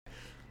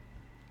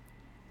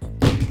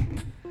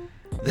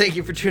Thank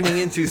you for tuning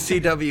into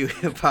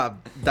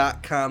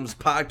CWHipHop.com's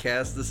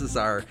podcast. This is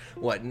our,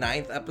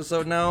 9th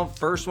episode now?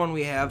 First one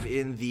we have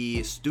in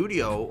the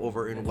studio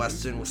over in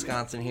Weston,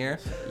 Wisconsin here.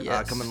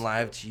 Yes. Coming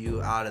live to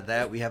you out of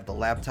that. We have the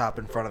laptop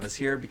in front of us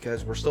here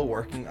because we're still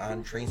working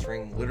on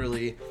transferring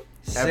literally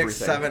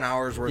 6-7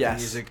 hours worth of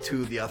music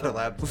to the other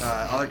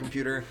other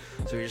computer.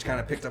 So we just kind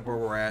of picked up where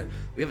we're at.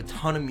 We have a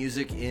ton of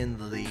music in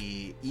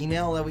the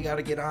email that we got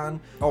to get on.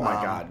 Oh my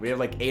god, we have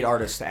like 8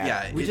 artists to add.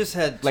 Yeah, we just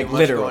had like too much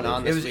literally going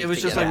on. It was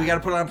just like we got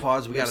to put it on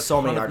pause. We got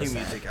so many new artists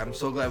music. I'm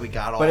so glad we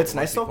got all. But of it's them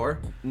nice before.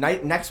 though.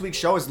 Next week's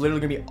show is literally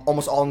gonna be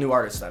almost all new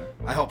artists then.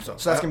 I hope so.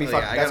 So that's gonna be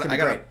fun. That's gonna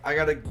be great. I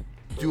gotta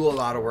do a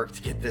lot of work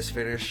to get this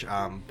finished.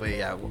 But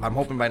yeah, I'm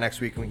hoping by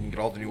next week we can get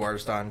all the new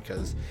artists on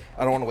because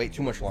I don't want to wait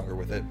too much longer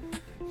with it.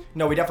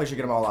 No, we definitely should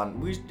get them all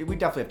on. We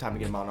definitely have time to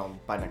get them on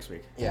by next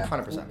week. Yeah,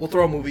 100%. We'll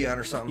throw a movie on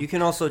or something. You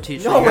can also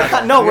teach. No,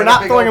 we're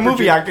not throwing a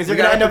movie on because you're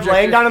gonna end up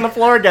laying down on the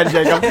floor again,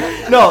 Jacob.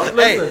 No,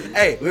 listen.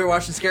 Hey, we were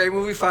watching Scary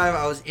Movie 5.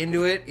 I was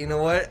into it. You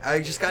know what? I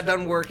just got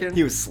done working.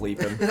 He was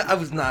sleeping. I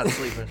was not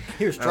sleeping.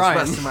 He was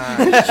trying.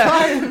 He was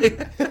trying.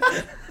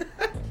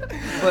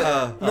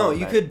 But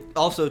you could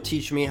also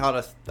teach me how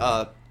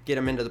to get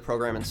him into the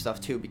program and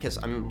stuff too, because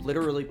I'm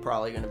literally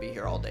probably going to be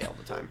here all day, all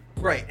the time.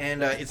 Right,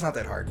 and it's not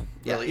that hard.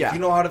 Yeah, really. yeah. If you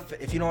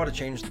know how to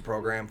change the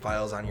program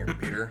files on your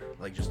computer,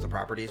 like just the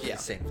properties,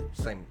 it's the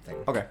same thing.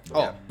 Okay.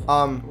 Yeah.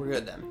 We're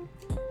good then.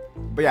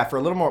 But yeah, for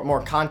a little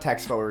more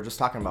context, what we were just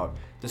talking about,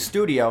 the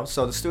studio.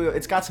 So the studio,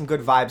 it's got some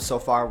good vibes so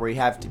far. Where you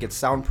have to get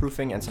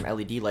soundproofing and some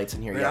LED lights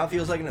in here. Right now it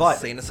feels like an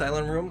insane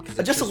asylum room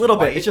because just a little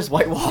bit. It's just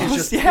white walls.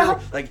 It's just pure,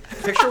 like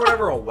picture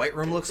whatever a white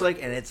room looks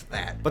like, and it's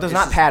that. But there's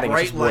it's not padding.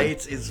 Bright it's just wood.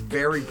 lights. It's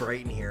very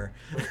bright in here.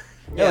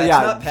 Yeah, it's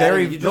not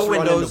very padding, you just no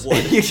run into windows.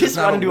 wood. You just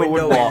run into a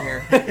wood wall.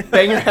 Here.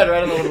 Bang your head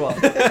right on the wood wall.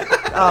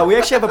 We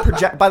actually have a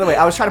project. By the way,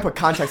 I was trying to put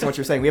context on what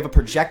you were saying. We have a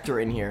projector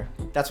in here.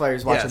 That's why we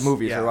was watching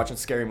movies. Yeah. We were watching a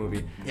scary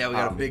movie. Yeah, we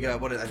got a big. I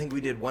think we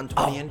did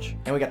 120 inch.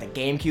 And we got the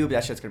GameCube.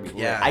 That shit's gonna be lit.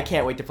 Yeah. I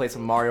can't wait to play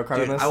some Mario Kart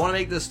Dude, on this. I want to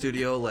make this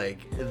studio like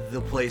the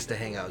place to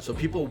hang out. So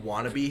people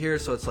want to be here.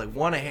 So it's like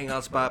one, a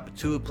hangout spot, but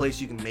two, a place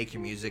you can make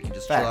your music and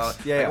just chill Facts.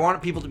 out. Yeah, Like, yeah. I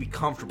want people to be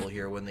comfortable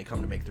here when they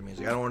come to make their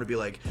music. I don't want to be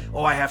like,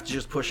 oh, I have to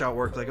just push out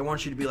work. Like I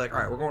want you to be like, all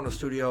right, we're going to the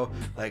studio.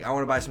 Like I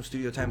want to buy some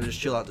studio time to just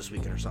chill out this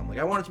weekend or something. Like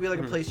I want it to be like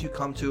a place you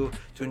come to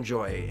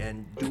enjoy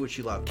and do what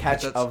you love.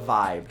 Catch a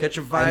vibe. Catch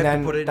a vibe And then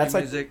and put it in that's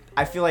your like, music.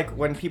 I feel like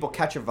when people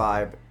catch a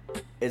vibe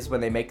is when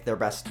they make their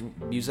best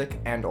music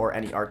and or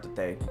any art that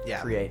they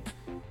create.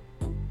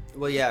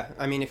 Well, yeah.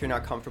 I mean, if you're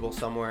not comfortable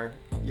somewhere,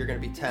 you're going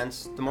to be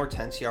tense. The more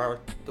tense you are,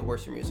 the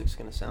worse your music's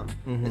going to sound.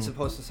 Mm-hmm. It's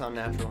supposed to sound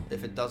natural.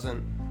 If it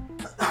doesn't,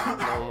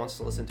 no one wants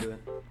to listen to it.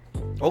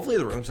 Hopefully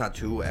the room's not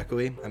too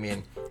echoey. I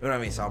mean, we don't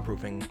have any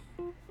soundproofing.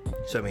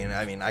 So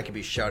I mean, I could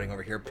be shouting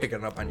over here, picking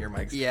it up on your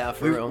mics. Yeah,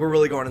 for real. We're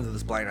really going into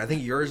this blind. I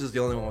think yours is the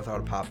only one without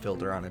a pop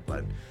filter on it,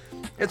 but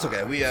it's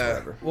okay.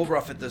 We'll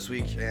rough it this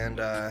week and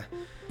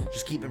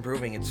just keep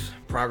improving. It's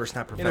progress,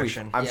 not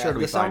perfection. I'm sure it'll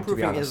be the fine, to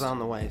be soundproofing honest. is on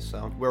the way,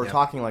 so. We were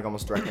talking like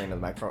almost directly into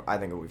the microphone. I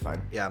think it'll be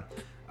fine. Yeah.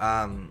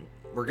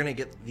 We're gonna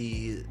get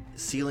the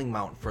ceiling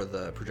mount for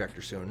the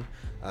projector soon.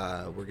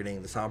 We're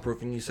getting the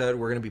soundproofing. You said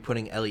we're gonna be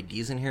putting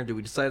LEDs in here. Did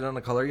we decide on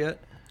the color yet?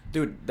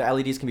 Dude, the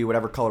LEDs can be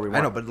whatever color we want.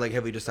 I know, but like,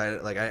 have we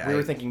decided? Like, we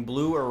were thinking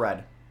blue or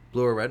red.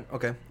 blue or red.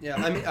 Okay. Yeah,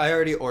 I mean, I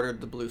already ordered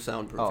the blue Oh,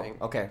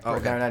 soundproofing. okay. Oh,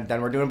 okay.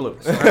 Then we're doing blue.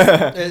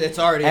 It's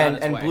already on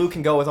its and way. blue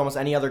can go with almost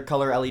any other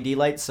color LED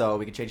light, so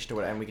we can change to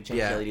it, and we can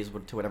change the LEDs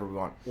to whatever we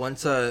want.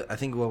 Once, I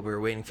think we were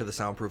waiting for the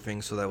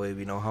soundproofing, so that way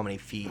we know how many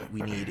feet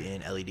we need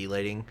in LED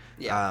lighting.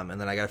 Yeah. And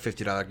then I got a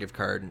 $50 gift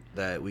card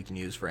that we can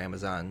use for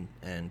Amazon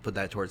and put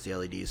that towards the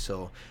LEDs.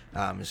 So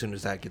as soon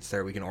as that gets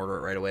there, we can order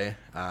it right away.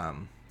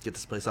 Get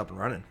this place up and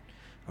running.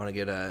 I want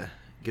to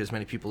get as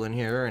many people in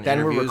here and then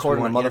we're interviews.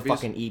 recording a We want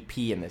motherfucking EP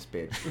in this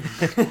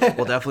bitch.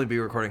 We'll definitely be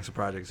recording some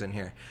projects in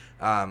here.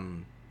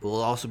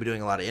 We'll also be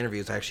doing a lot of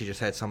interviews. I actually just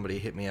had somebody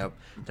hit me up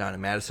down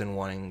in Madison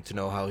wanting to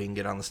know how he can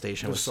get on the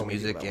station with some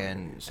music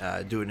and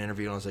do an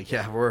interview. And I was like,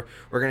 yeah, we're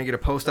gonna get a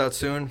post out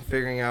soon,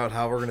 figuring out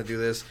how we're gonna do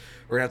this.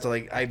 We're gonna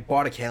have to I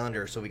bought a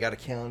calendar, so we got a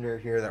calendar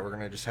here that we're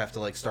gonna just have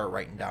to start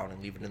writing down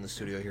and leave it in the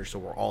studio here, so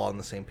we're all on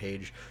the same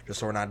page, just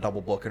so we're not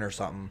double booking or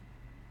something.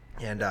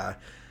 And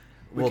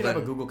we could have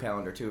a Google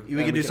Calendar too.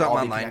 We could do something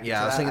online.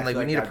 Yeah, I was thinking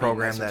we need a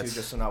program that's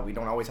just so now we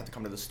don't always have to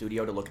come to the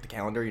studio to look at the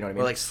calendar. You know what I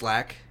mean? Or like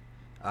Slack.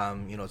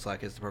 You know what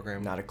Slack is, the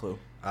program? Not a clue.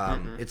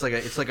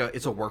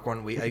 It's a work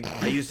one.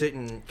 I used it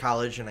in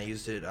college and I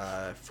used it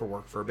for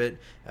work for a bit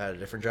at a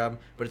different job,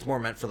 but it's more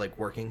meant for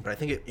working. But I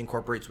think it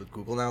incorporates with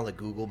Google now. Like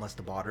Google must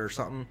have bought it or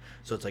something,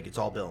 so it's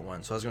all built in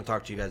one. So I was going to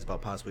talk to you guys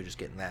about possibly just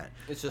getting that.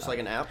 It's just like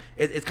an app.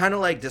 It's kind of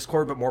like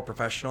Discord but more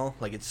professional.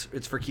 Like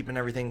it's for keeping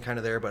everything kind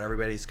of there, but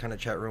everybody's kind of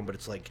chat room. But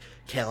it's like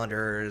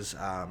calendars,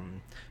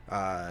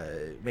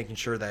 making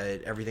sure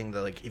that everything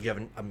that if you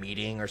have a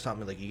meeting or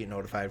something, you get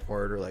notified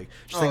for it, or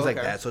just things like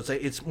that. So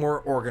it's more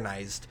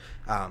organized.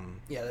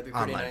 Yeah, that'd be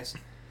pretty online. nice.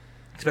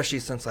 especially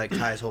since like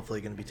Ty's hopefully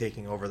going to be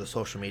taking over the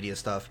social media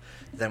stuff,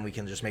 then we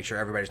can just make sure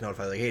everybody's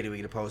notified, like, hey, do we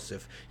get a post?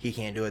 If he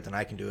can't do it, then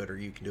I can do it, or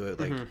you can do it.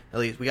 Like, at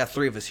least we got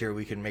 3 of us here,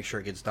 we can make sure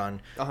it gets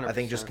done. 100%. I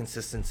think just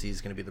consistency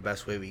is going to be the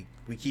best way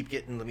we keep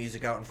getting the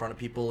music out in front of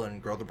people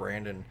and grow the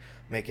brand and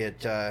make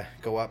it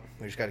go up.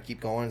 We just got to keep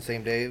going the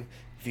same day.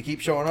 If you keep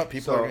showing up,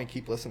 people are going to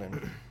keep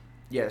listening.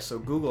 Yeah, so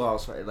Google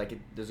also, like,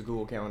 there's a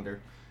Google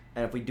Calendar,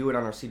 and if we do it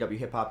on our CW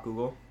Hip Hop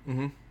Google,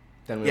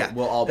 then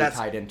we'll all be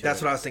tied into it.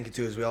 That's what I was thinking,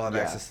 too, is we all have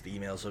access to the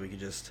email, so we could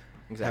just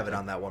have it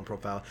on that one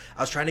profile.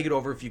 I was trying to get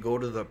over, if you go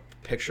to the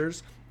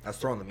pictures, I was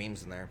throwing the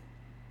memes in there.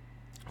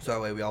 So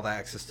that way we all have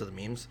access to the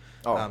memes.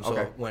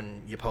 So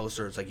when you post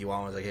or it's like you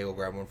want one, it's like, hey, we'll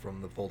grab one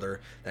from the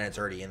folder, then it's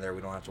already in there.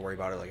 We don't have to worry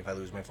about it. Like if I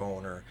lose my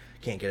phone or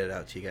can't get it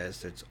out to you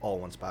guys, it's all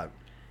one spot.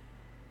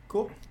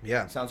 Cool.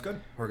 Yeah. Sounds good.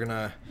 We're going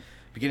to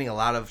be getting a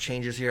lot of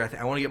changes here.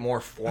 I want to get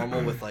more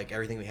formal with like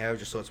everything we have,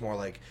 just so it's more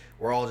like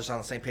we're all just on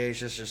the same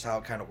page. This is just how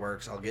it kind of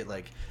works. I'll get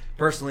like,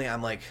 personally,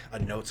 I'm like a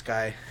notes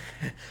guy.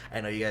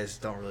 I know you guys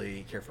don't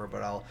really care for it,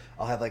 but I'll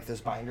have like this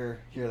binder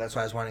here. That's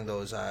why I was wanting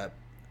those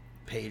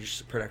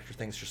page protector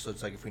things, just so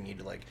it's like if we need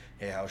to like,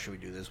 hey, how should we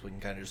do this, we can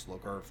kind of just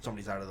look, or if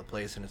somebody's out of the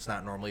place and it's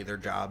not normally their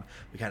job,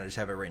 we kind of just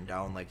have it written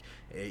down. Like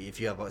if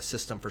you have a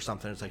system for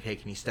something, it's like, hey,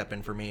 can you step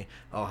in for me?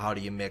 Oh, how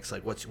do you mix?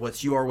 Like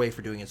what's your way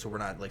for doing it, so we're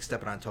not like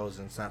stepping on toes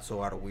and it's not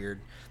so out of weird.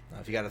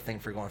 If you got a thing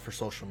for going for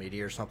social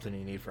media or something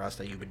you need for us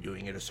that you've been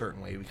doing it a certain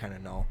way, we kind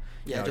of know.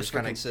 Yeah, you know, just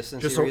for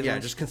consistency.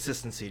 Just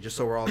consistency, just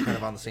so we're all kind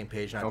of on the same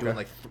page, not doing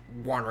like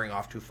wandering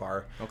off too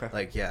far. Okay.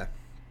 Like yeah.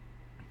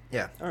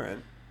 All right.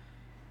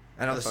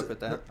 I know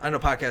I know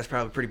podcast is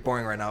probably pretty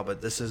boring right now,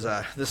 but this is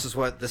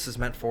what this is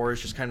meant for.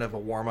 It's just kind of a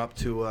warm up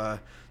to the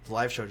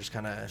live show, just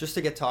kind of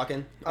to get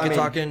talking,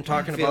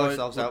 talking feel about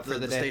ourselves out what for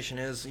the the station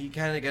is. You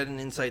kind of get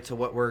an insight to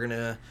what we're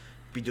gonna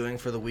be doing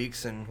for the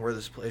weeks and where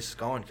this place is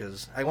going,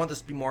 because I want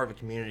this to be more of a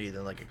community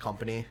than like a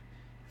company.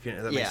 If you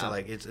know, that makes sense.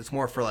 Like it's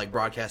more for like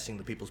broadcasting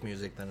the people's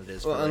music than it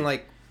is. Well, for, and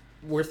like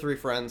we're 3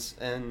 friends,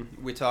 and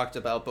we talked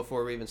about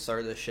before we even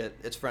started this shit.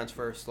 It's friends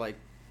first. Like,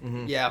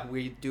 yeah,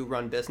 we do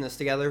run business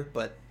together,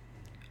 but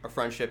our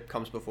friendship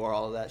comes before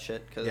all of that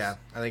shit. Cause I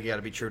think you got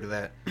to be true to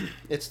that.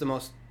 It's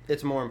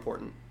more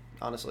important,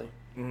 honestly.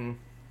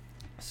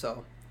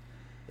 So,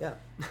 yeah.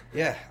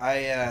 Yeah,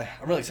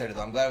 I'm really excited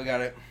though. I'm glad we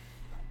got it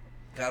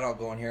all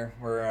going here.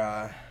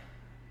 We're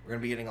gonna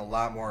be getting a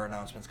lot more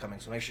announcements coming,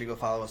 so make sure you go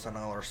follow us on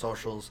all our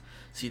socials: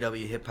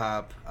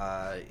 CWHipHop,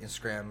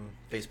 Instagram,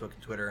 Facebook,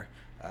 and Twitter.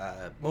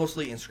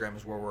 Mostly Instagram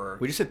is where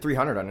we just hit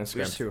 300 on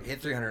Instagram too.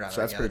 Hit 300 on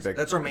so that's pretty big.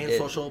 That's our main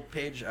social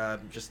page.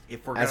 Just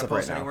if we're gonna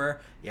post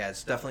anywhere,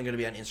 it's definitely gonna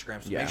be on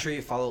Instagram. So make sure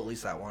you follow at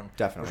least that one.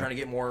 Definitely. We're trying to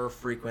get more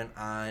frequent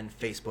on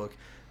Facebook.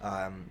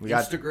 We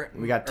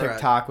got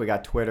TikTok, we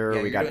got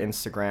Twitter, we got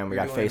Instagram, we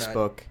got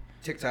Facebook.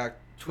 TikTok.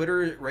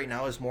 Twitter right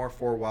now is more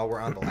for while we're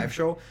on the live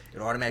show.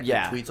 It automatically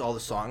tweets all the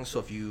songs. So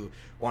if you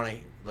want to,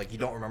 like, you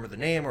don't remember the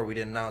name or we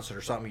didn't announce it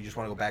or something, you just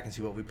want to go back and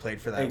see what we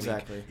played for that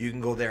week. You can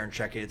go there and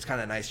check it. It's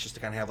kind of nice just to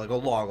kind of have like a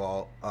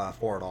log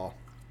for it all.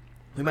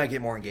 We might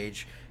get more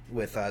engaged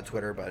with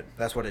Twitter, but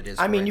that's what it is.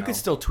 I mean, you could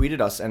still tweet at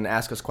us and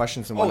ask us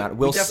questions and whatnot.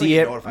 We'll see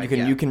it.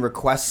 You can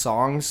request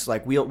songs.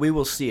 Like we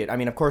will see it. I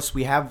mean, of course,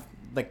 we have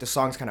like the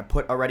songs kind of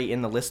put already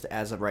in the list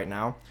as of right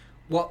now.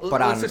 Well,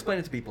 let's explain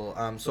it to people.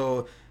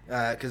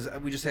 Because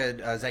we just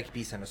had Zachy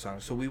B send a song,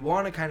 so we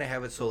want to kind of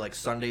have it so like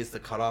Sunday's the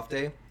cutoff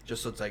day,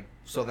 just so it's like,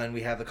 so then we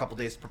have a couple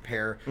days to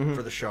prepare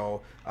for the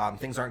show.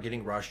 Things aren't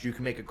getting rushed. You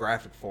can make a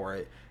graphic for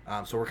it.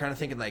 So we're kind of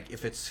thinking like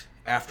if it's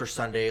after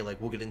Sunday,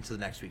 like we'll get into the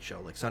next week's show.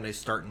 Like Sunday's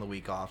starting the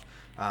week off.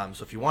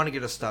 So if you want to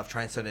get us stuff,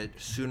 try and send it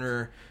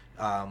sooner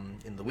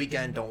in the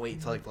weekend. Don't wait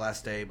until like the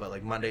last day, but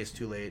like Monday's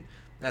too late.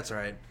 That's all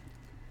right.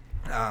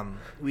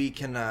 We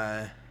can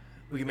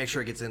make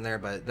sure it gets in there,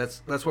 but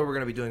that's what we're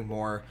going to be doing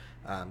more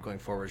going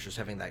forward, is just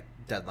having that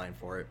deadline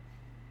for it.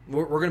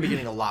 We're going to be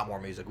getting a lot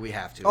more music. We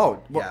have to.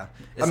 Oh, well,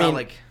 yeah. It's not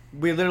like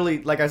we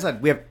literally, like I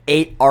said, we have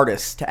 8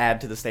 artists to add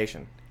to the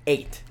station.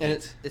 8.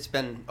 And it's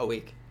been a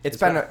week. It's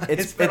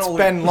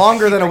been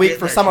longer than a week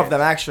for some of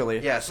them, actually.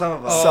 Yeah, some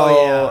of them.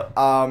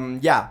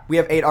 So, we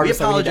have 8 artists.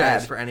 We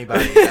apologize for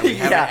anybody that we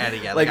haven't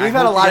added yet. Like we've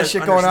had a lot of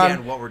shit going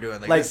on. What we're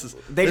doing. Like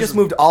they just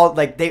moved all.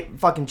 Like they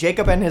fucking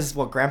Jacob and his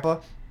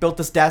grandpa built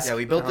this desk. Yeah,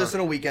 we built this in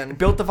a weekend.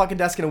 Built the fucking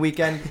desk in a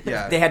weekend.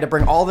 Yeah. They had to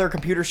bring all their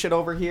computer shit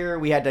over here.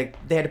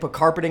 They had to put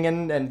carpeting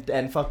in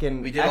and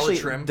fucking. We did all the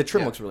trim. The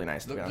trim looks really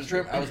nice. The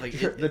trim, I was like,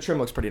 the trim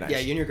looks pretty nice. Yeah,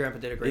 you and your grandpa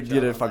did a great job.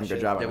 You did a fucking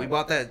good job. Yeah, we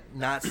bought that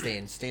not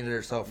stained it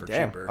ourselves for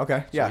cheaper.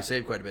 Okay, so we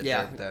saved quite a bit.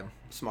 Yeah,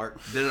 smart.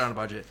 Did it on a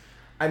budget.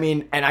 I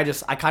mean, and I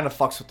kind of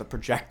fucks with the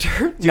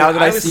projector. Dude, now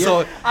that I see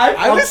it,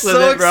 I was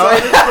so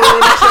excited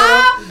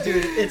for it,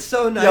 dude. It's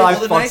so nice.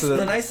 Yo,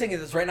 the nice thing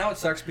is right now it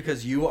sucks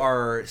because you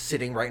are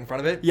sitting right in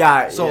front of it.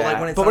 Yeah. So like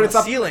when it's on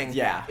the ceiling,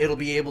 it'll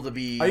be able to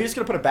be. Are you just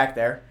gonna put it back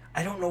there?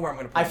 I don't know where I'm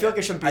gonna put it. I feel like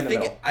it shouldn't be in the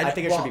middle. I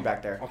think it should be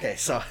back there. Okay,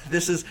 so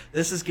this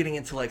is getting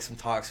into like some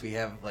talks we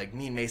have, like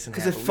me and Mason.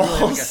 Because it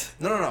falls.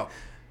 No.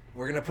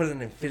 We're gonna put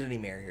an infinity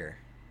mirror here,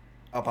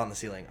 up on the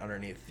ceiling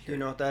underneath. Do you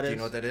know what that is? Do you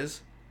know what that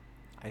is?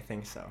 I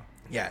think so.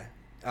 Yeah.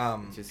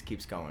 It just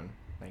keeps going.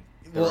 Like,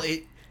 well,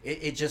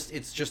 it's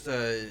just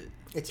a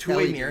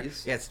two-way mirror.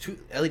 Yeah, it's two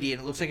LED, and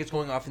it looks like it's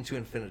going off into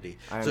infinity.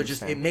 So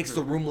it makes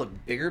the room look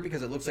bigger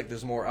because it looks like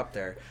there's more up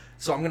there.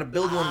 So I'm gonna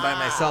build one by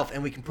myself,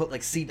 and we can put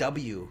like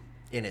CW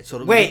in it.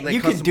 So wait, like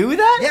you can do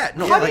that? Yeah.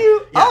 No. How do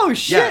you? Yeah, oh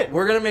shit! Yeah,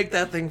 we're gonna make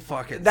that thing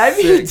fucking.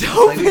 That'd be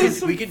dope.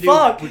 Like, we can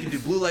do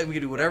blue light. We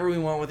can do whatever we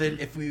want with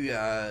it. If we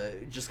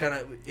just kind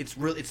of, it's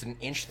an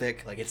inch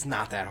thick. Like it's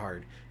not that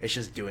hard. It's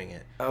just doing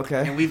it.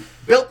 Okay. And we've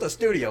built the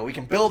studio. We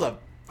can build a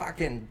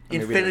fucking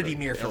infinity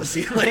mirror for the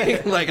ceiling.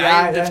 Like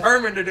I'm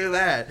determined to do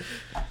that.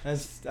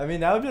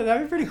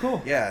 That'd be pretty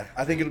cool. Yeah,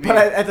 I think it'll be. But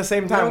at the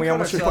same time, we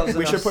should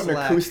put an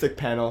acoustic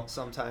panel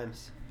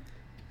sometimes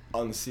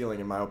on the ceiling,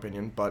 in my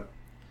opinion. But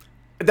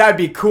that'd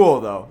be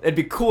cool, though. It'd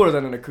be cooler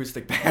than an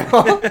acoustic panel.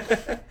 All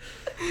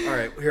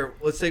right, here.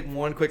 Let's take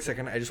one quick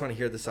second. I just want to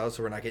hear this out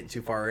so we're not getting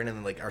too far in, and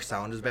then like our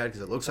sound is bad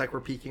because it looks like we're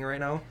peaking right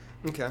now.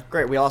 Okay.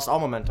 Great. We lost all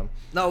momentum.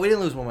 No, we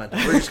didn't lose momentum.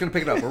 We're just gonna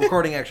pick it up. We're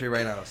recording actually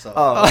right now. So.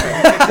 Oh.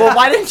 Okay. Well,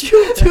 why don't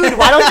you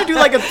do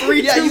like a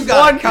 3, 2,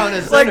 1? Count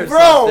as like,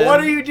 bro,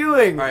 what are you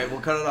doing? All right, we'll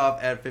cut it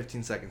off at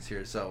 15 seconds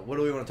here. So, what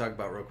do we want to talk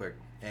about real quick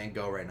and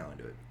go right now and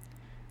do it?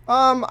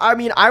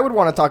 I would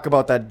want to talk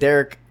about that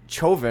Derek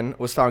Chauvin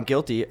was found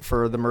guilty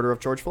for the murder of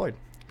George Floyd.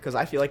 Because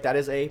I feel like that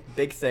is a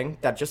big thing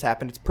that just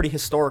happened. It's pretty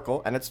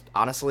historical, and it's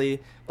honestly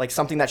like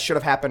something that should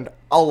have happened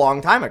a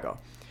long time ago.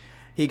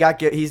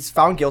 He's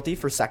found guilty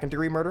for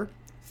second-degree murder,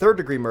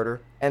 third-degree murder,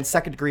 and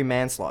second-degree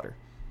manslaughter.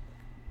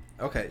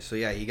 Okay, so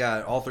yeah, he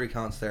got all 3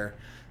 counts there.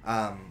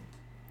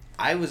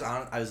 I was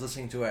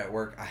listening to it at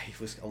work. I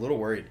was a little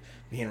worried.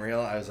 Being real,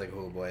 I was like,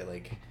 oh boy,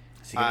 like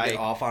is he gonna get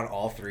off on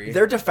all 3?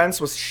 Their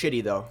defense was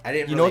shitty though.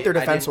 You know what their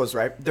defense was,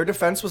 right? Their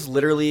defense was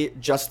literally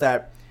just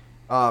that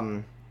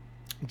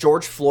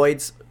George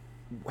Floyd's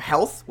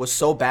health was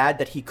so bad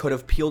that he could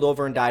have peeled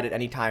over and died at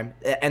any time,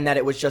 and that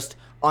it was just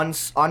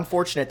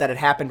unfortunate that it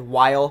happened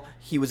while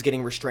he was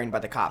getting restrained by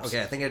the cops.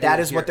 Okay, I think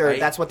that's what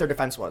their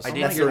defense was.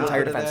 That's their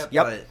entire defense.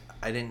 Yep. But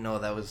I didn't know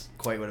that was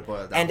quite what it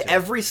boiled down and to.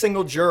 Every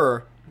single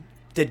juror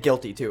did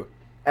guilty too.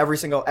 Every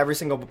single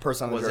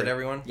person on the jury. Was it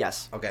everyone?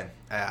 Yes. Okay.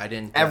 I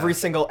didn't. Every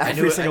single I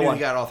knew one. He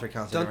got all 3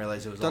 counts. I didn't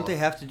realize it was. Don't they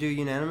have to do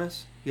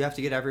unanimous? You have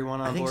to get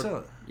everyone on board. I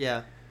think so.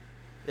 Yeah.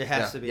 It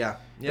has to be. Yeah,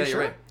 you're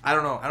right. I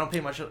don't know. I don't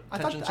pay much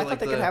attention to I thought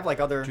they could have like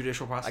other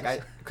judicial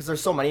process. Because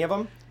there's so many of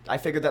them. I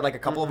figured that like a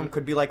couple of them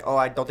could be like, oh,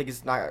 I don't think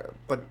he's not.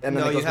 But and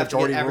then you have to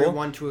get rule.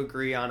 everyone to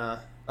agree on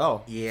a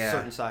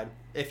certain side.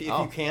 If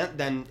you can't,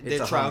 then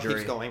the trial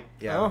keeps going.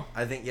 Yeah. Oh.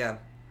 I think yeah,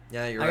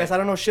 you're right. I guess I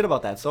don't know shit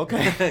about that. So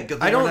okay.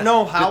 I don't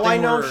know how I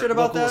know shit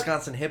about that.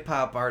 Wisconsin hip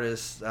hop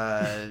artists,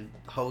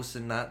 hosts,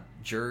 and not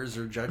jurors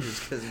or judges.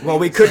 Cause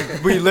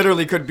we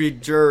literally could be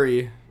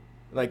jury.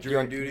 Like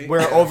jury duty.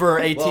 We're over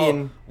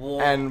 18,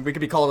 and we could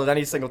be called at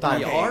any single time.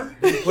 We are?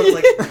 Put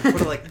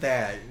it like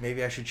that.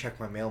 Maybe I should check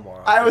my mail more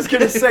often. I was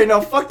gonna say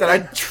no. Fuck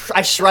that.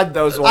 I shred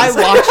those ones.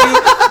 I watch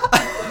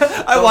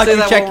you. I watch you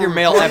check your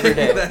mail every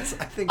day.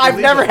 I've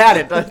never had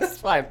it. That's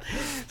fine.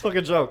 It's like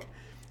a joke.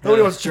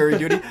 Nobody wants jury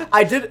duty.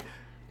 I did.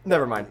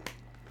 Never mind.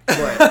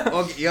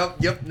 Okay, yep.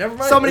 Never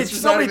mind. Somebody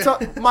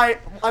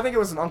I think it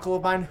was an uncle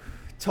of mine.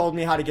 Told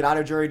me how to get out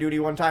of jury duty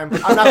one time, but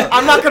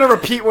I'm not gonna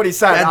repeat what he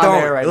said on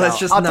there right now.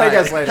 I'll tell you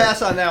guys later.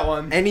 Pass on that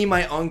one.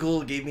 My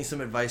uncle gave me some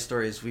advice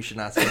stories. We should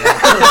not say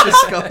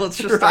that. Let's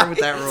just start with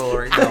that rule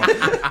right now.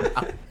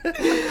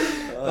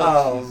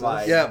 Oh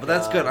my! Yeah, but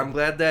that's good. I'm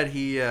glad that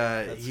he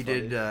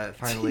did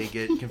finally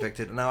get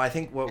convicted. Now I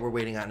think what we're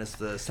waiting on is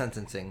the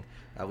sentencing.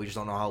 We just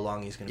don't know how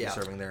long he's gonna be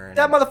serving there.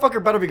 That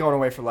motherfucker better be going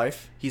away for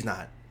life. He's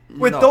not.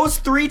 With those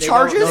 3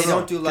 charges? They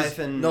don't do life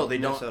in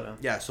Minnesota.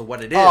 Don't. Yeah, so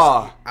what it is,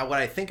 what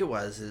I think it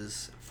was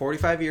is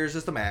 45 years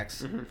is the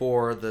max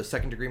for the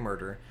second-degree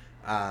murder.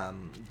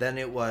 Then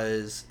it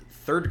was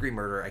third-degree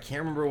murder. I can't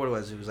remember what it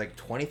was. It was like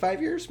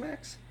 25 years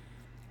max?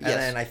 Yes.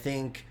 And then I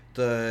think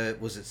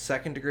was it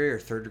second-degree or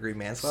third-degree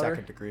manslaughter?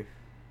 Second-degree.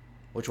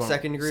 Which one?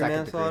 Second-degree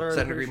manslaughter.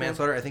 Second-degree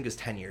manslaughter, I think is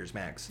 10 years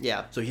max.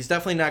 Yeah. So he's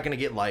definitely not going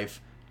to get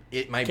life.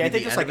 It might be the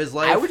end of his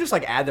life. I would just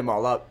add them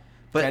all up.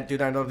 But can't do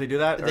that? Don't they do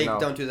that? They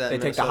don't do that. They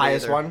take the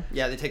highest one.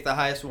 Yeah, they take the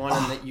highest one,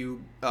 and that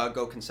you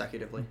go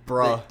consecutively.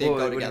 Bruh, they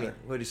go together.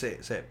 What do you say?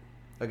 Say it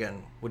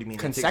again. What do you mean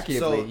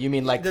consecutively? You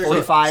mean like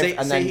 45,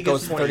 and then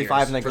goes to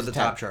 35, and then goes for the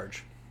top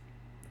charge.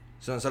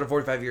 So instead of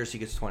 45 years, he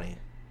gets 20.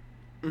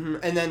 Mm-hmm.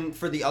 And then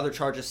for the other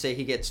charges, say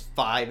he gets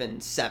 5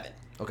 and 7.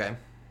 Okay.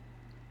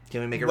 Can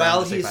we make it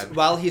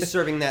while he's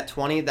serving that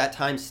 20? That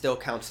time still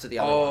counts to the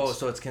other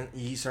ones. Oh, so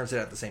he serves it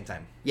at the same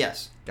time.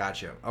 Yes.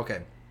 Gotcha.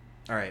 Okay.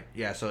 All right,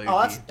 yeah. So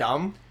that's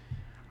dumb.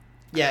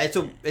 Yeah,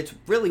 it's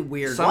really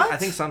weird. I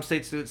think some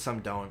states do it,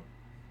 some don't.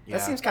 Yeah.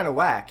 That seems kind of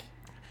whack.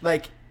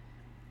 Like,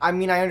 I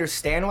mean, I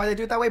understand why they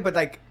do it that way, but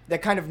like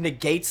that kind of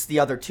negates the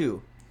other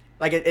 2.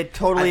 Like it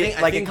totally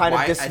it kind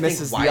of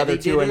dismisses the other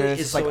 2, and then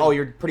it's just like, oh,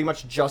 you're pretty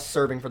much just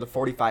serving for the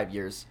 45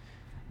 years.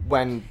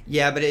 When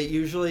but it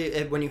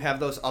usually when you have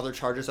those other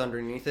charges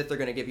underneath it, they're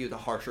going to give you the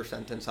harsher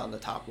sentence on the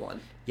top one.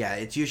 Yeah,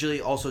 it's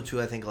usually also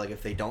too. I think like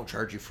if they don't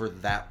charge you for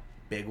that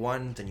big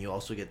one, then you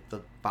also get the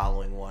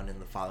following one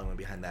and the following one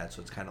behind that.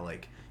 So it's kind of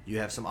like you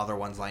have some other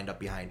ones lined up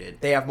behind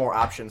it. They have more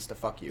options to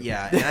fuck you.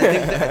 Yeah,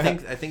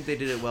 and I think they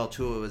did it well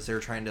too. It was they were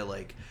trying to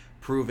like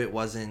prove it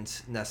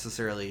wasn't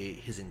necessarily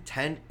his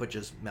intent, but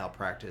just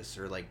malpractice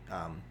or like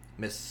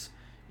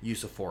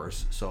misuse of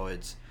force. So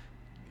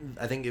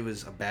I think it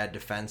was a bad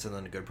defense and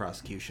then a good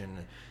prosecution.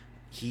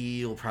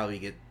 He'll probably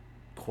get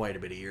quite a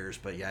bit of years,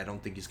 but yeah, I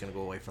don't think he's gonna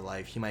go away for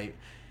life. He might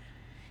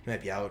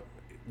be out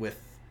with.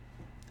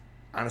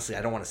 Honestly,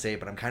 I don't want to say it,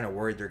 but I'm kind of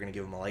worried they're gonna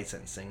give him a light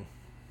sentencing.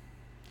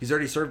 He's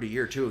already served a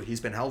year, too. He's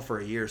been held for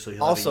a year, so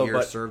he'll have a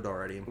year served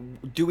already.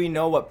 Do we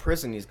know what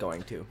prison he's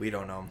going to? We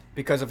don't know.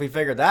 Because if we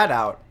figure that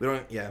out,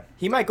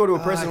 he might go to a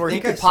prison where he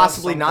could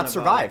possibly not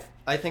survive.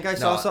 I think I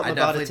saw something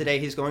about it today.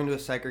 He's going to a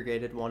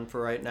segregated one for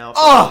right now.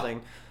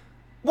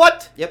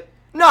 What? Yep.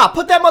 Nah,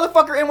 put that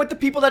motherfucker in with the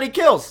people that he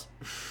kills.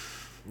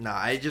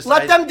 Nah,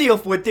 let them deal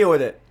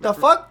with it. The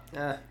fuck?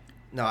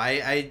 No,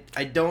 I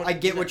don't. I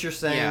get what you're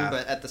saying,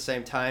 but at the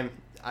same time,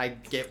 I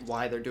get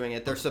why they're doing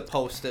it. They're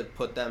supposed to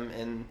put them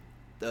in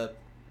the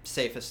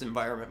safest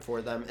environment for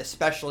them,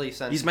 especially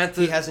since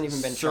he hasn't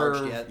even been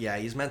charged yet. Yeah,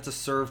 he's meant to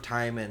serve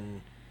time,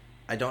 and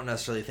I don't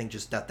necessarily think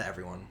just death to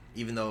everyone,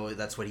 even though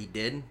that's what he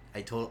did.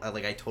 I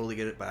totally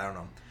get it, but I don't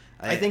know.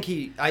 I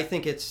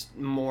think it's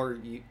more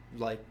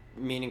like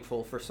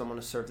meaningful for someone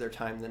to serve their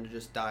time than to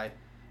just die.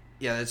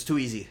 Yeah, it's too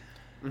easy.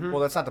 Mm-hmm.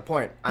 Well, that's not the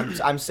point.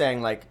 I'm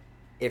saying like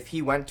if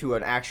he went to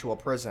an actual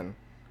prison,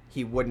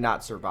 he would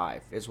not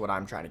survive, is what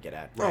I'm trying to get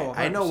at. Right.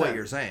 I know what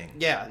you're saying.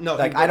 Yeah, no.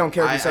 Like, I don't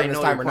care if he's serving his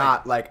time or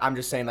not. Like, I'm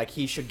just saying, like,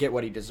 he should get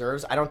what he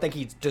deserves. I don't think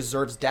he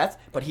deserves death,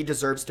 but he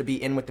deserves to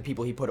be in with the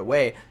people he put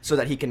away so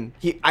that he can...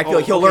 I feel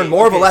like he'll learn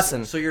more of a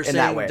lesson. So you're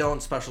saying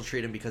don't special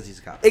treat him because he's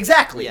a cop.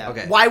 Exactly. Yeah.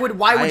 Okay. Why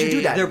would you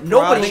do that?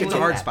 Nobody should do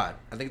that.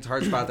 I think it's a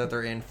hard spot that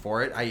they're in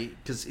for it.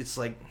 Because it's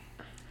like...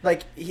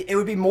 Like, it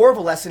would be more of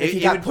a lesson if he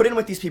got put in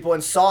with these people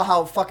and saw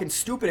how fucking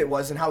stupid it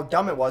was and how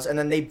dumb it was, and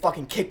then they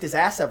fucking kicked his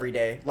ass every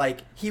day. Like,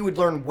 he would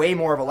learn way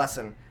more of a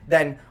lesson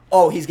than,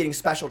 he's getting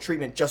special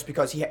treatment just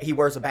because he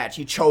wears a badge.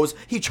 He chose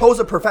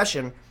a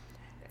profession,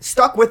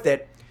 stuck with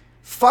it,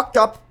 fucked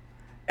up,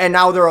 and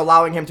now they're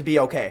allowing him to be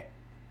okay.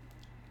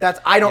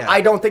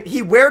 I don't think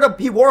he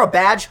wore a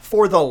badge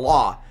for the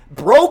law,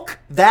 broke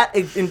that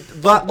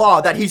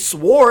law that he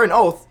swore an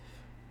oath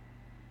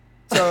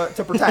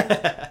to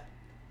protect.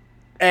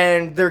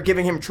 And they're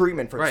giving him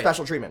treatment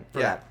special treatment for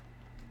that.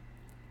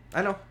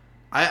 I know.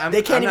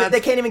 They can't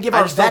even give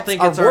our vets,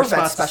 our war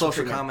vets special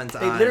treatment.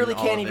 They literally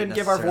can't even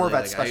give our war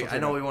vets special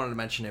treatment. I know we wanted to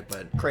mention it,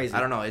 but crazy. I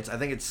don't know. I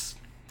think it's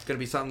going to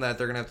be something that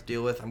they're going to have to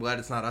deal with. I'm glad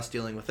it's not us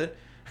dealing with it.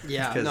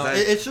 Yeah, no,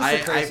 it's just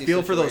a crazy I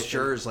feel for those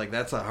jurors. Like,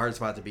 that's a hard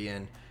spot to be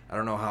in. I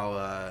don't know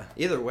how...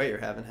 Either way, you're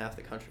having half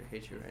the country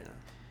hate you right now.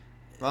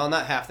 Well,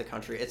 not half the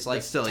country. It's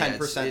like 10%,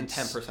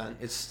 10%.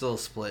 It's still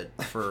split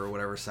for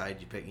whatever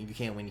side you pick. You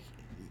can't win...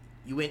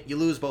 You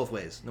lose both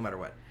ways, no matter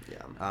what.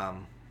 Yeah.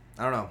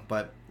 I don't know,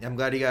 but I'm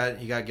glad he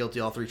got guilty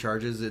all 3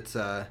 charges. It's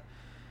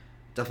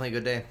definitely a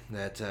good day.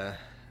 That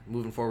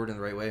moving forward in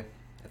the right way.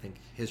 I think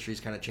history's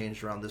kind of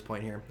changed around this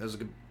point here. It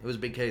was a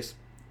big case.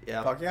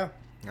 Yeah. Fuck yeah.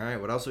 All right,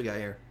 what else we got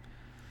here?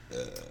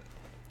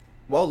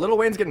 Well, Lil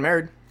Wayne's getting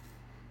married,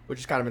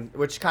 which kind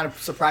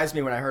of surprised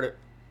me when I heard it.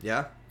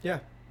 Yeah. Yeah.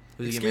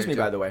 Excuse me,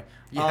 by the way.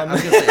 Yeah, I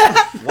was gonna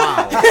say,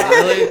 wow,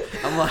 really?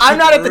 I'm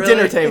not at the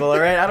dinner table, all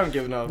right? I don't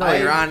give no. No,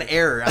 you're on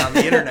air on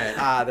the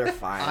internet. They're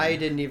fine. I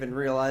didn't even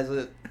realize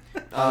it,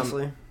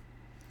 honestly.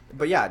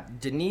 But yeah,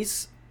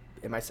 Denise,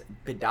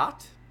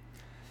 Bidat?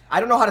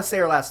 I don't know how to say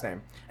her last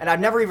name, and I've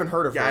never even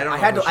heard of her.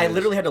 I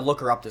literally had to look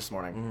her up this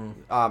morning.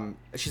 Mm-hmm.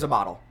 She's a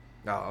model.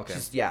 Oh, okay.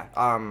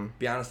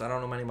 Be honest, I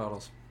don't know many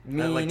models.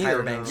 Me like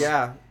neither. Tyra Banks.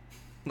 Yeah.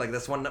 Like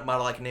that's one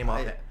model I can name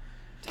off.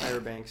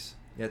 Tyra Banks.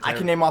 Yeah, I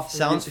can name off.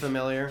 Sounds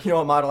familiar. You know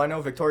what model? I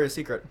know Victoria's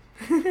Secret.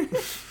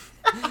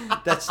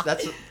 That's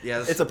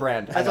it's a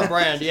brand. That's a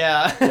brand.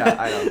 Yeah. Yeah,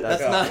 I know.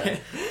 That's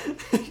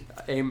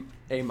not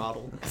a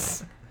model.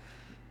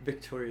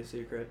 Victoria's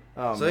Secret.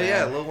 Oh, so man.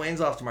 Yeah, Lil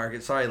Wayne's off the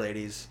market. Sorry,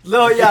 ladies.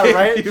 Yeah,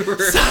 right.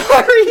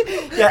 Sorry.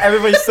 Yeah,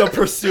 everybody's still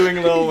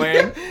pursuing Lil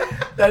Wayne.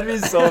 That'd be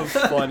so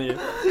funny.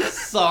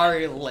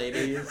 Sorry,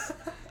 ladies.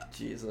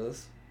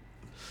 Jesus.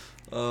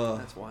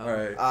 That's wild.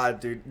 All right.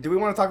 Dude, do we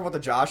want to talk about the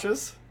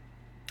Joshes?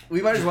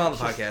 We might as well on the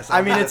podcast.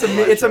 I mean,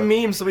 it's a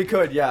meme, so we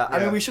could, yeah. I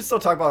mean, we should still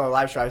talk about it on the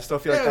live show. I still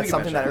feel like that's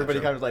something that everybody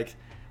kind of like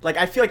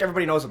I feel like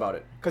everybody knows about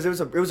it because it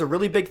was a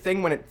really big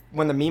thing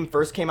when the meme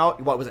first came out.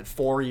 What was it?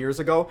 5 years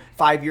ago,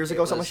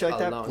 something like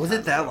that. Was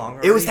it that long?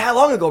 It was that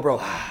long ago,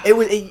 bro.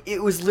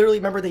 It was literally.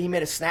 Remember that he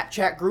made a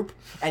Snapchat group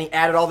and he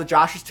added all the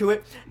Joshes to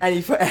it, and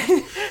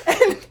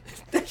and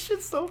that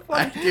shit's so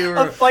funny.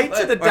 A fight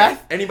to the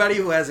death. Anybody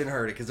who hasn't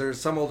heard it, because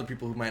there's some older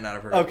people who might not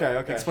have heard it.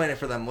 Okay. Explain it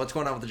for them. What's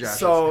going on with the Joshes?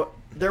 So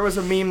there was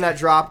a meme that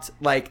dropped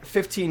like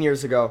 15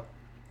 years ago.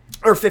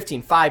 Or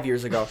 5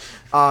 years ago.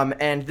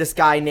 And this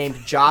guy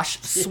named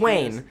Josh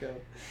Swain.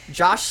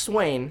 Josh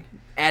Swain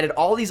added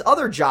all these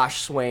other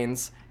Josh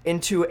Swains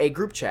into a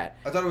group chat.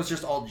 I thought it was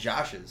just all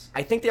Josh's.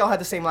 I think they all had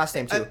the same last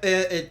name too.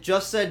 It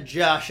just said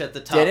Josh at the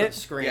top Did of it? the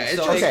screen. Yeah, it's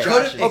so just it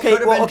Josh.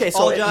 could've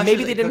So been all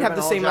maybe Joshes, they it didn't could've have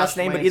the been same all last Josh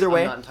name, but Waynes. either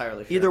way, I'm not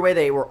entirely sure. either way,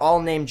 they were all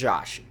named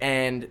Josh.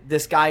 And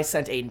this guy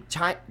sent a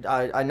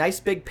nice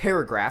big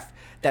paragraph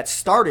that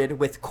started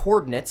with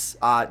coordinates,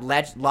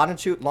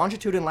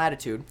 longitude and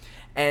latitude,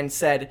 and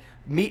said,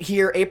 meet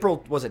here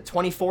April, was it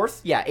 24th?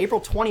 Yeah, April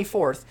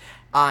 24th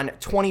on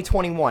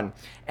 2021.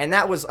 And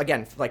that was,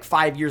 again, like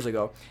 5 years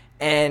ago.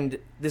 And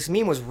this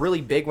meme was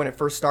really big when it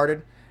first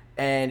started,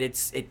 and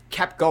it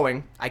kept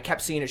going. I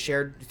kept seeing it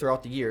shared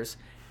throughout the years.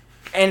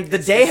 And the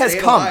day has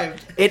come.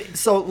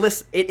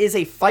 Listen, it is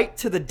a fight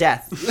to the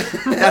death.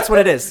 That's what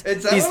it is.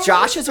 These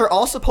Joshes are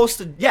all supposed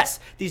to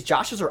these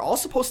Joshes are all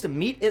supposed to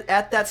meet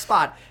at that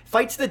spot,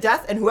 fight to the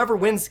death, and whoever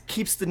wins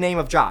keeps the name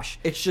of Josh.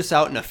 It's just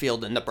out in a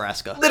field in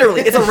Nebraska.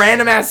 Literally, it's a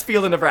random ass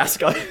field in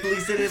Nebraska. At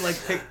least they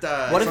didn't pick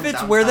what if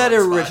it's where that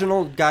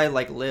original guy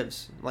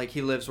lives? Like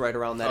he lives right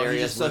around that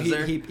area. So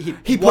he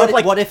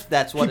put what if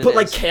that's what he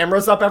put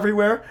cameras up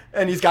everywhere,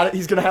 and he's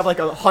gonna have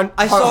a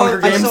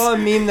Hunger Games. I saw a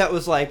meme that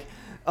was like,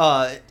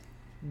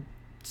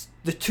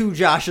 the two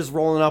Joshes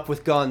rolling up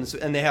with guns,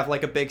 and they have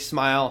a big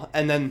smile,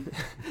 and then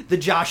the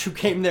Josh who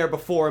came there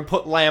before and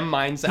put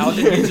landmines out,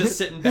 and he's just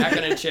sitting back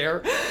in a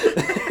chair.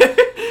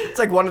 It's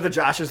like one of the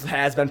Joshes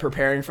has been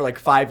preparing for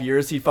 5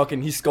 years. He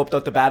scoped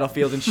out the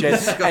battlefield and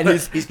shit, and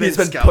he's been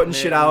putting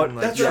shit out.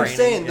 That's what I'm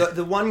saying.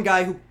 The one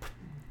guy who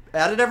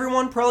added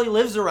everyone probably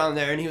lives around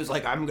there, and he was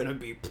like, I'm gonna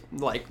be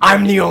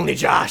I'm the only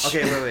Josh.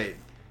 Okay, wait.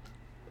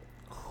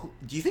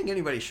 Do you think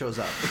anybody shows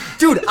up?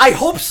 Dude, I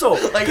hope so.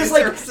 Because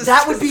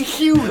that would be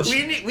huge.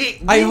 We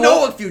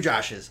know a few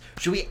Joshes.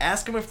 Should we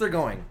ask them if they're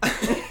going?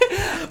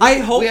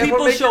 I hope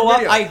people show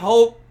up. I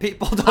hope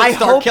people don't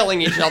start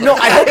killing each other. No,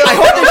 I hope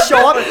they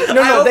show up.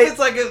 No,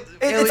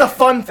 it's a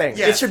fun thing.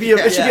 Yeah, it should be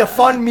a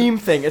fun meme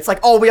thing. It's like,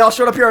 oh, we all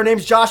showed up here. Our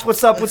name's Josh.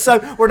 What's up?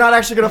 We're not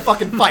actually gonna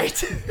fucking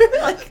fight.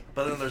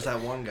 But then there's that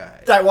one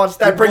guy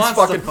that brings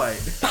fucking fight.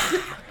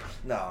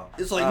 No.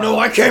 It's like, no,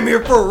 I came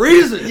here for a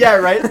reason. Yeah,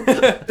 right?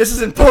 This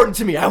is important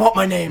to me. I want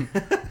my name.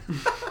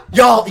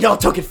 Y'all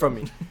took it from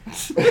me.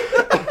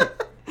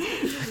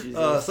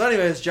 So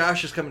anyways,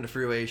 Josh is coming to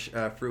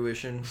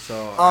fruition.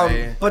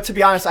 So but to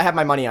be honest, I have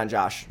my money on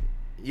Josh.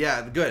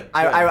 Yeah, good.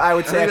 I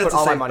would say I put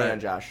all my money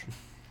on Josh.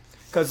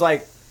 Because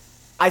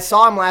I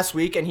saw him last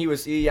week, and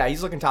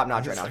he's looking top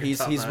notch right now.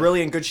 He's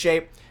really in good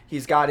shape.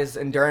 He's got his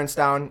endurance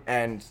down,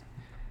 and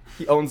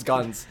he owns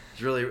guns.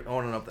 He's really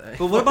owning up there.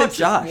 But what about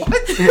Josh?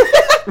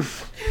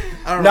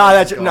 I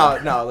don't know.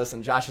 No.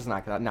 Listen, Josh is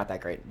not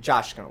that great.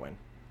 Josh is gonna win.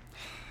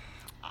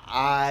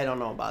 I don't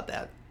know about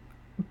that.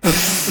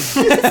 This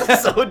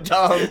is so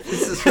dumb.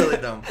 This is really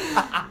dumb.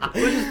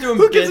 We're just doing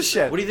Who gives a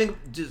shit? What do you think?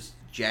 Just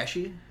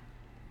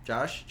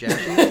Josh? Does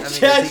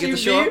he get to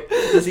show up?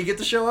 Does he get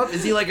to show up?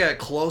 Is he a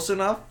close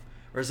enough?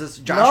 Or is this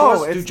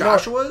Joshua's? No, it's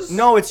Joshua's?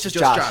 No, it's just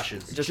Josh.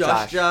 Josh's. Just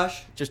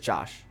Josh. Just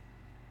Josh.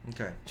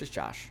 Okay. Just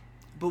Josh.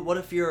 But what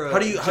if you're how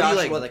do you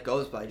that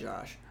goes by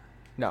Josh?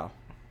 No.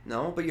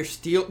 No, but you're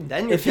stealing.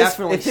 Then you're if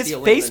definitely his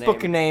stealing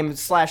Facebook the name. name /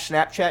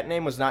 Snapchat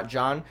name was not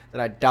John,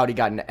 then I doubt he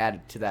got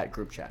added to that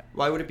group chat.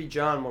 Why would it be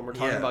John when we're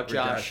talking about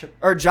Josh?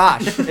 Or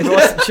Josh. If it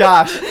wasn't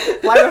Josh.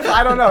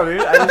 I don't know,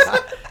 dude.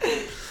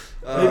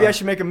 Maybe I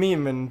should make a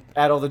meme and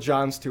add all the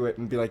Johns to it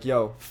and be like,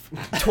 yo,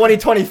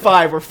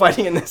 2025, we're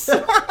fighting in this.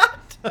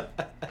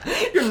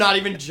 You're not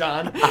even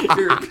John.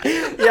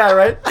 Yeah,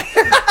 right?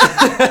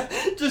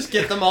 Just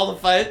get them all to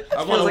fight.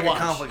 I want to a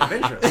conflict of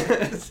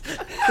interest.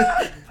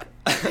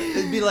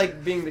 It'd be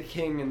like being the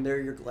king and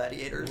they're your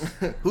gladiators.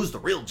 Who's the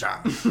real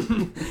John?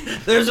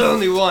 There's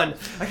only one.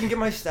 I can get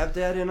my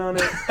stepdad in on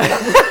it.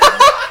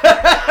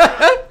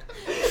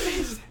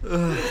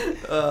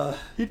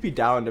 He'd be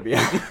down to be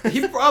honest.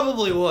 He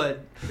probably would.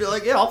 Be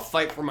like, yeah, I'll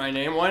fight for my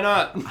name. Why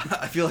not?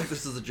 I feel like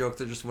this is a joke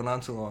that just went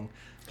on too long.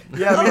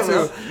 Yeah, me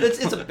too.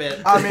 It's a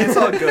bit. I mean, it's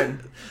all good.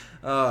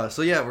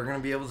 So yeah, we're gonna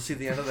be able to see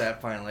the end of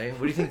that finally.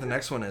 What do you think the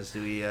next one is?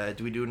 Do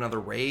we do another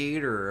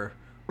raid or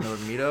another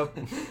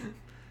meetup?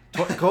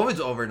 COVID's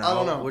over now. I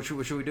don't know. What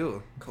should we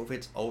do?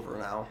 COVID's over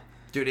now,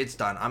 dude. It's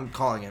done. I'm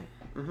calling it.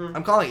 Mm-hmm.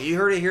 I'm calling it. You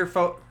heard it here,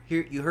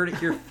 You heard it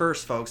here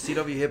first, folks.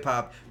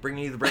 CWHipHop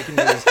bringing you the breaking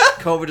news.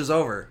 COVID is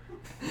over.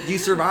 You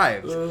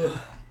survived.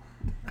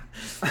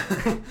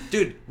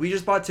 Dude, we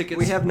just bought tickets.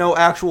 We have no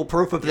actual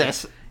proof of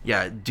this.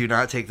 Yeah, do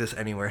not take this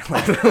anywhere.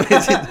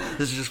 This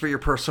is just for your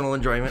personal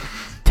enjoyment.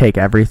 Take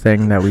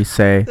everything that we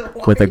say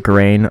with a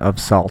grain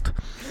of salt.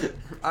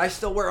 I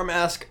still wear a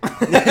mask.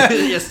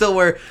 Yeah, still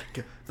wear.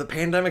 The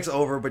pandemic's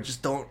over, but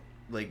just don't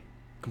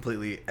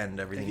completely end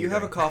everything. If you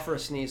have a cough or a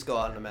sneeze, go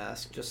out in a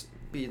mask. Just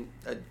be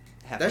a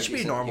happy. That should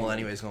be normal,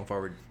 anyways, going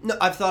forward. No,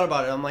 I've thought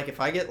about it. I'm like, if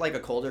I get a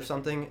cold or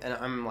something, and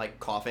I'm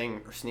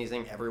coughing or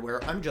sneezing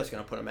everywhere, I'm just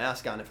gonna put a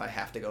mask on if I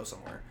have to go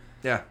somewhere.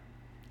 Yeah.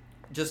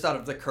 Just out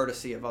of the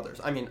courtesy of others.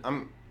 I mean,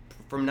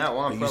 from now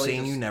on. Are you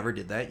saying you never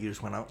did that? You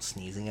just went out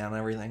sneezing on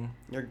everything?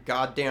 You're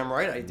goddamn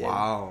right I did.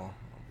 Wow.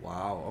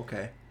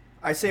 Okay.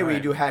 I say we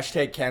do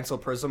hashtag cancel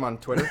PriZm on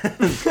Twitter.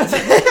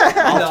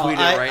 I'll tweet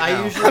it right now.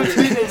 I usually I'm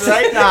tweeting it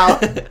right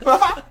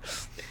now.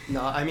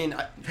 No, I mean,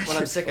 when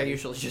I'm sick, I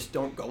usually just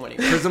don't go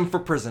anywhere. PriZm for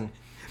prison.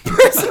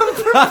 PriZm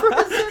for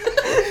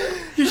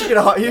prison. He should get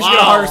a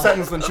harder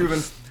sentence than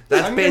Chauvin.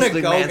 That's I'm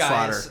basically gonna go,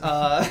 manslaughter.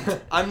 Guys.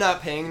 I'm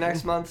not paying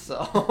next month, so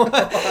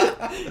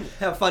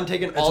have fun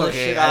taking all this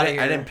shit out of here.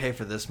 I didn't pay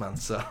for this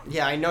month, so.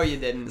 Yeah, I know you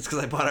didn't. It's because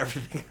I bought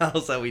everything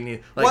else that we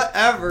need. Like,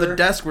 Whatever. The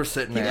desk we're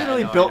sitting He at.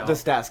 literally built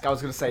this desk. I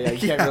was gonna say, yeah,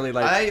 you can't really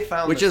like. I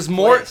found Which this is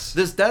more. place.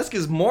 This desk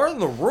is more than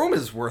the room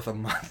is worth a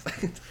month.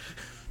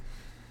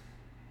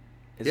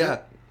 Is yeah.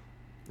 it?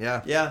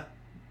 Yeah. Yeah.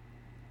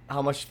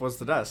 How much was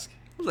the desk?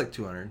 It was like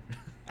 200.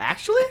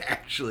 Actually?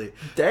 Actually.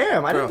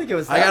 Damn, I didn't think it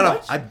was that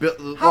much. I built.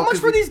 How much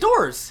were these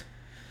doors?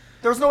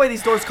 There was no way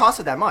these doors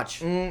costed that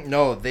much.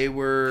 No, they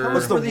were. How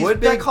much the these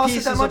wood that big costed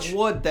pieces that much? of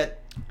wood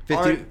that 50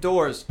 aren't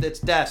doors. It's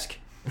desk.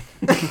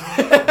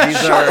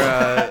 These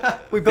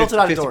are. We built it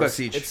out of 50 doors. bucks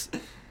each.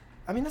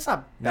 I mean, that's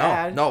not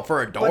bad. No,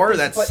 for a door these-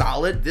 that's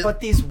solid. But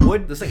these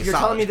wood. This thing is You're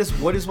telling solid. me this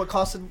wood is what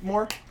costed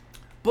more?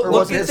 But Or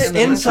look was at it the in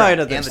the inside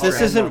of and this. the This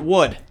trim? isn't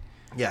wood.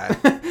 Yeah.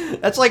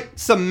 That's like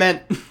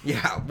cement.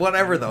 Yeah.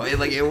 Whatever though.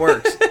 It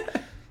works.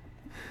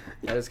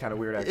 That is kind of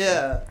weird, actually.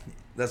 Yeah.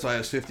 That's why it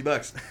was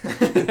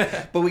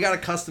 $50. But we got a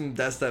custom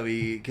desk that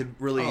we could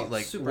really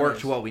super work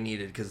nice. to what we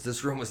needed because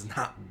this room was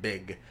not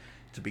big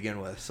to begin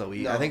with. So I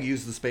No. think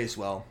used the space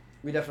well.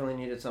 We definitely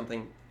needed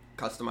something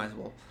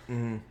customizable.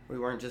 Mm-hmm. We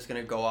weren't just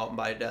gonna go out and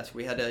buy a desk.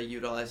 We had to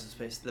utilize the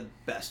space the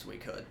best we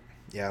could.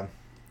 Yeah.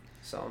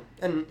 So,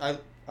 and I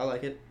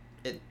like it.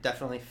 It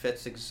definitely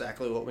fits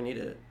exactly what we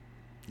needed.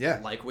 Yeah.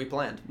 Like we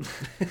planned.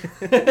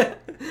 Yeah.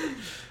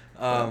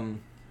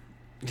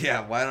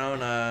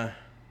 Why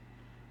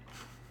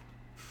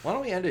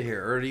don't we end it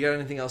here? Or do you got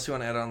anything else you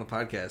want to add on the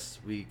podcast?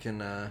 We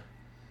can.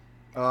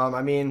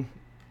 I mean,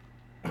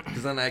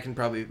 Because then I can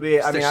probably. we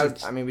can stitch start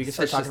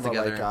this talking about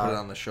together like and put it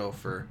on the show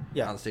for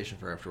on the station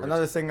for afterwards.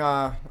 Another thing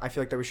I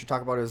feel like that we should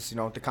talk about is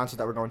the concert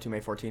that we're going to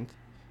May 14th,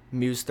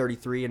 Muse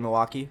 33 in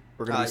Milwaukee.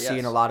 We're gonna be seeing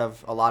yes. a lot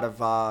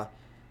of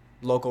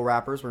local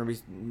rappers. We're gonna be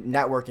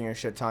networking a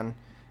shit ton.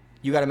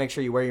 You got to make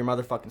sure you wear your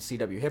motherfucking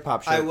CW hip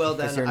hop shirt. I will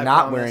because then, you're I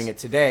not promise. wearing it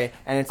today,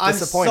 and it's I'm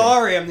disappointing.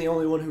 sorry, I'm the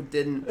only one who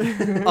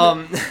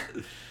didn't.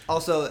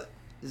 Also,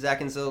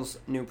 Zach and Zill's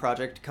new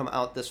project come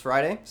out this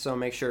Friday, so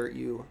make sure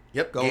you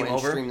go Game and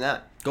Over. stream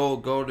that. Go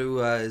to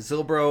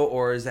Zilbro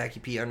or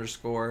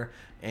ZackieP_,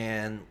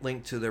 and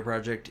link to their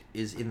project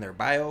is in their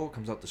bio.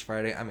 Comes out this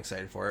Friday. I'm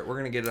excited for it. We're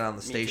gonna get it on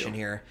the station too.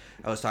 here.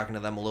 I was talking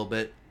to them a little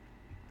bit,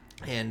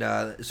 and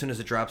as soon as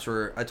it drops,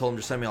 I told them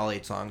to send me all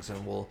 8 songs,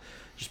 and we'll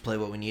just play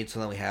what we need. So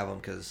then we have them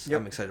because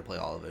I'm excited to play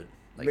all of it.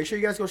 Make sure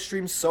you guys go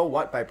stream "So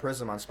What" by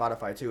PriZm on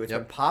Spotify too. It's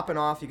been popping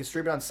off. You can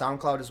stream it on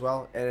SoundCloud as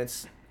well, and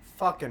it's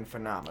fucking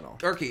phenomenal.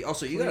 Garke,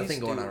 also you got a Please thing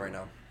going do. on right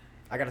now.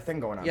 I got a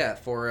thing going on. Yeah,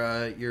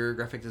 for your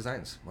graphic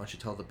designs. Why don't you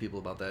tell the people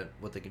about that,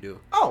 what they can do?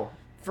 Oh,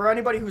 for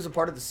anybody who's a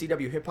part of the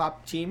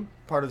CWHipHop team,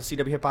 part of the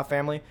CWHipHop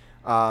family,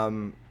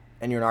 and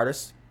you're an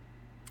artist,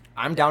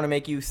 I'm down to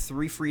make you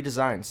 3 free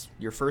designs.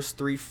 Your first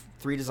three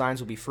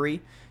designs will be free.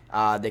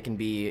 They can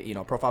be,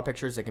 profile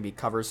pictures. They can be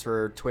covers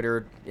for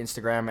Twitter,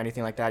 Instagram,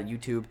 anything like that,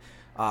 YouTube.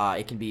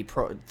 It can be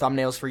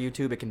thumbnails for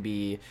YouTube. It can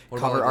be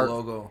cover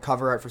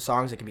art for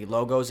songs. It can be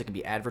logos. It can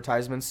be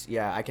advertisements.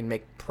 Yeah, I can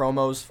make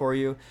promos for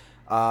you.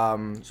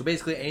 So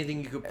basically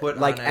anything you could put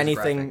like on as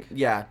anything, graphic.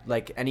 yeah,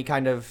 like any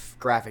kind of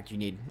graphic you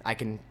need, I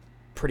can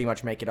pretty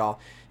much make it all.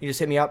 You just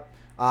hit me up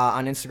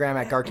on Instagram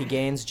at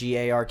GarkeGains,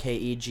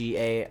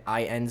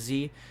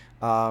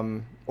 GarkeGainz,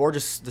 or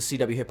just the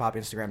CW Hip Hop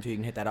Instagram too. You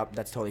can hit that up.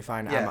 That's totally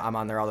fine. Yeah. I'm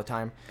on there all the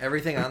time.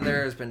 Everything on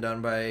there has been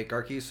done by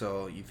Garke,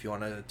 so if you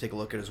want to take a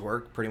look at his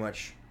work, pretty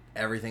much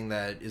everything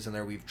that is in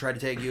there, we've tried to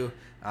tag you.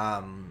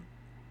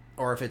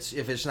 Or if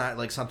it's not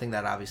like something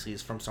that obviously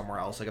is from somewhere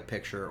else, like a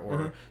picture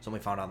or something we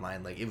found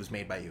online, like it was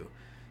made by you.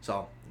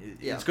 So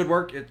it's good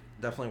work. It's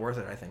definitely worth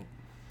it, I think.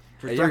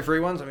 For 3 free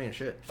ones, I mean,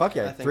 shit. Fuck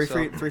yeah, I think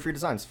so. three free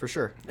designs for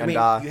sure. I And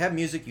mean, you have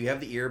music, you have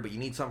the ear, but you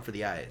need something for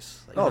the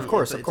eyes. Like, of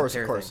course. it's a pair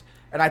thing.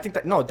 And I think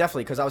that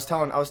definitely, because I was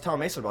telling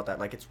Mason about that.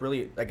 Like it's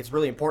really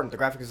important. The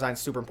graphic design is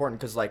super important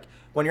because like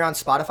when you're on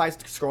Spotify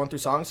scrolling through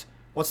songs,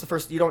 what's the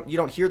first? You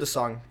don't hear the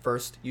song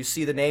first. You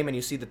see the name and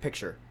you see the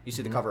picture. You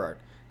see the cover art.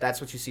 That's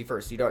what you see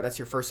first. That's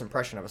your first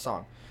impression of a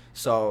song.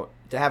 So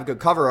to have good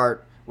cover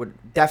art would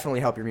definitely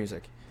help your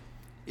music.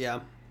 Yeah.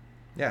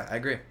 Yeah, I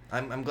agree.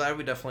 I'm glad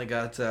we definitely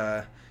got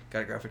a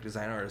graphic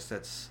design artist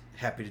that's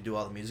happy to do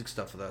all the music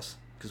stuff with us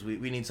because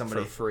we need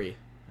somebody For free.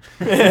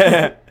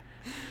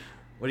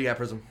 What do you got,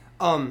 PriZm?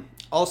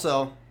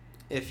 Also,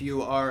 if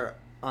you are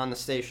on the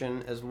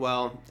station as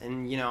well,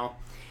 and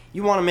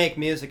you want to make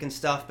music and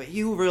stuff, but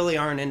you really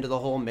aren't into the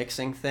whole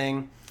mixing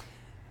thing,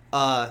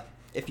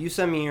 if you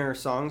send me your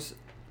songs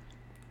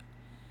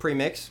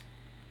pre-mix,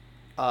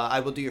 I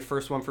will do your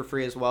first one for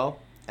free as well,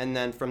 and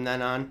then from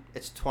then on,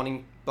 it's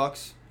 $20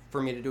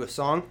 for me to do a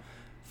song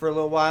for a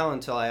little while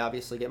until I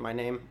obviously get my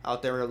name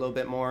out there a little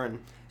bit more and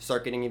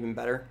start getting even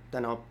better.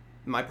 Then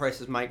my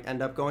prices might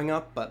end up going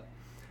up, but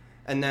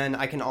And then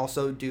I can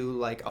also do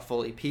like a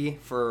full EP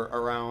for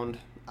around,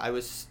 I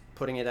was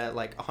putting it at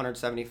like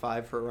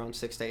 175 for around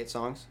 6 to 8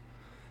 songs.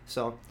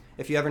 So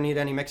if you ever need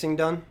any mixing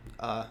done,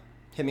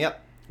 hit me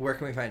up. Where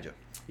can we find you?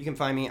 You can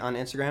find me on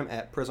Instagram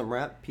at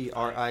PriZmRap,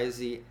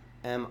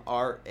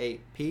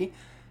 PriZmRap.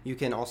 You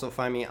can also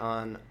find me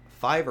on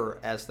Fiverr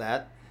as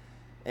that.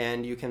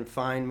 And you can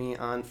find me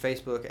on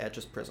Facebook at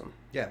just PriZm.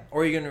 Yeah,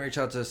 or you can reach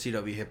out to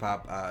CW Hip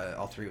Hop.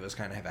 All three of us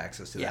kind of have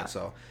access to that,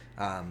 so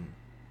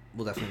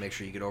we'll definitely make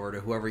sure you get over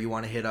to whoever you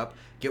want to hit up,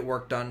 get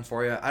work done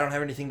for you. I don't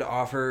have anything to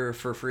offer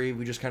for free.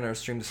 We just kind of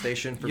stream the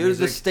station for music.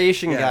 You're the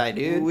station guy,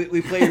 dude.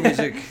 We play your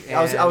music.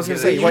 I was going to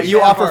say, what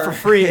you offer for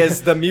free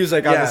is the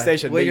music on the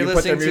station. What you're you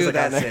listening put their music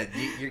to, on that's there.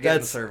 it. You're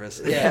getting the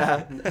service.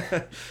 Yeah.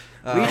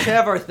 We each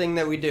have our thing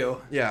that we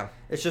do. Yeah.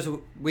 It's just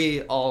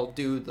we all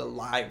do the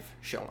live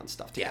show and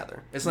stuff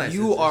together. It's nice.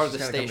 You are it's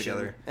the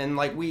station. And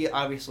like we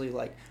obviously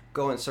like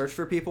go and search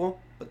for people,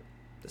 but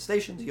the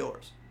station's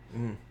yours.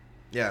 Mm.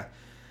 Yeah.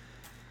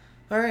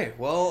 All right.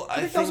 Well,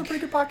 I think that was a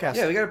pretty good podcast.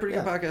 Yeah, we got a pretty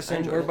good podcast.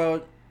 And we're it.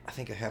 about, I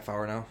think, a half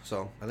hour now.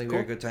 So I think we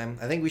had a good time.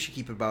 I think we should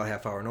keep it about a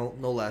half hour,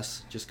 no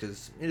less, just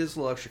because it is a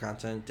little extra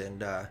content. And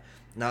now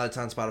that it's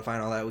on Spotify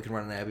and all that, we can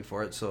run an ad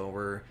for it. So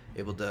we're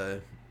able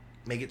to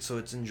make it so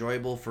it's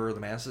enjoyable for the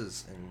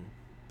masses and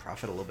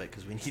profit a little bit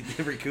because we need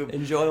to recoup.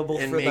 Enjoyable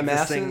and for the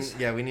masses?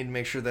 Yeah, we need to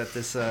make sure that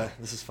this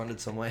is funded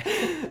some way.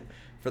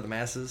 For the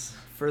masses.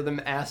 For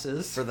them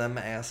asses. For them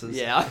asses.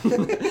 Yeah.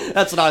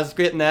 That's what I was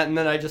getting at, and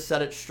then I just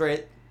said it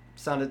straight.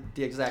 Sounded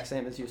the exact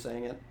same as you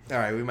saying it. All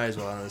right, we might as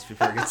well end this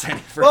before it gets any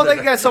further. Well, thank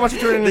you guys so much for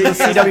tuning into the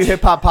CW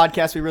Hip Hop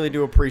Podcast. We really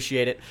do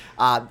appreciate it.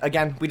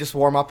 Again, we just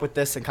warm up with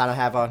this and kind of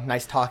have a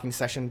nice talking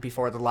session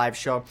before the live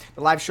show.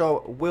 The live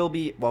show will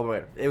be, well,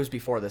 wait, it was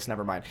before this,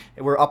 never mind.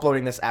 We're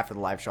uploading this after the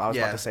live show. I was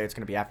about to say it's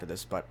going to be after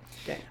this, but...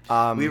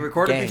 we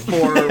record it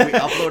before, we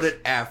upload it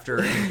after,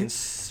 and you can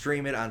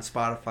stream it on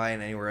Spotify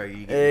and anywhere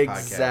you get your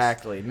podcasts.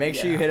 Exactly. Make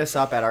sure you hit us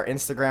up at our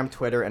Instagram,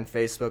 Twitter, and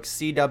Facebook,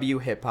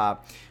 CW Hip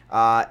Hop.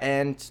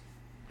 And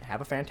have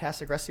a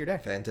fantastic rest of your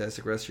day.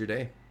 Fantastic rest of your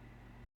day.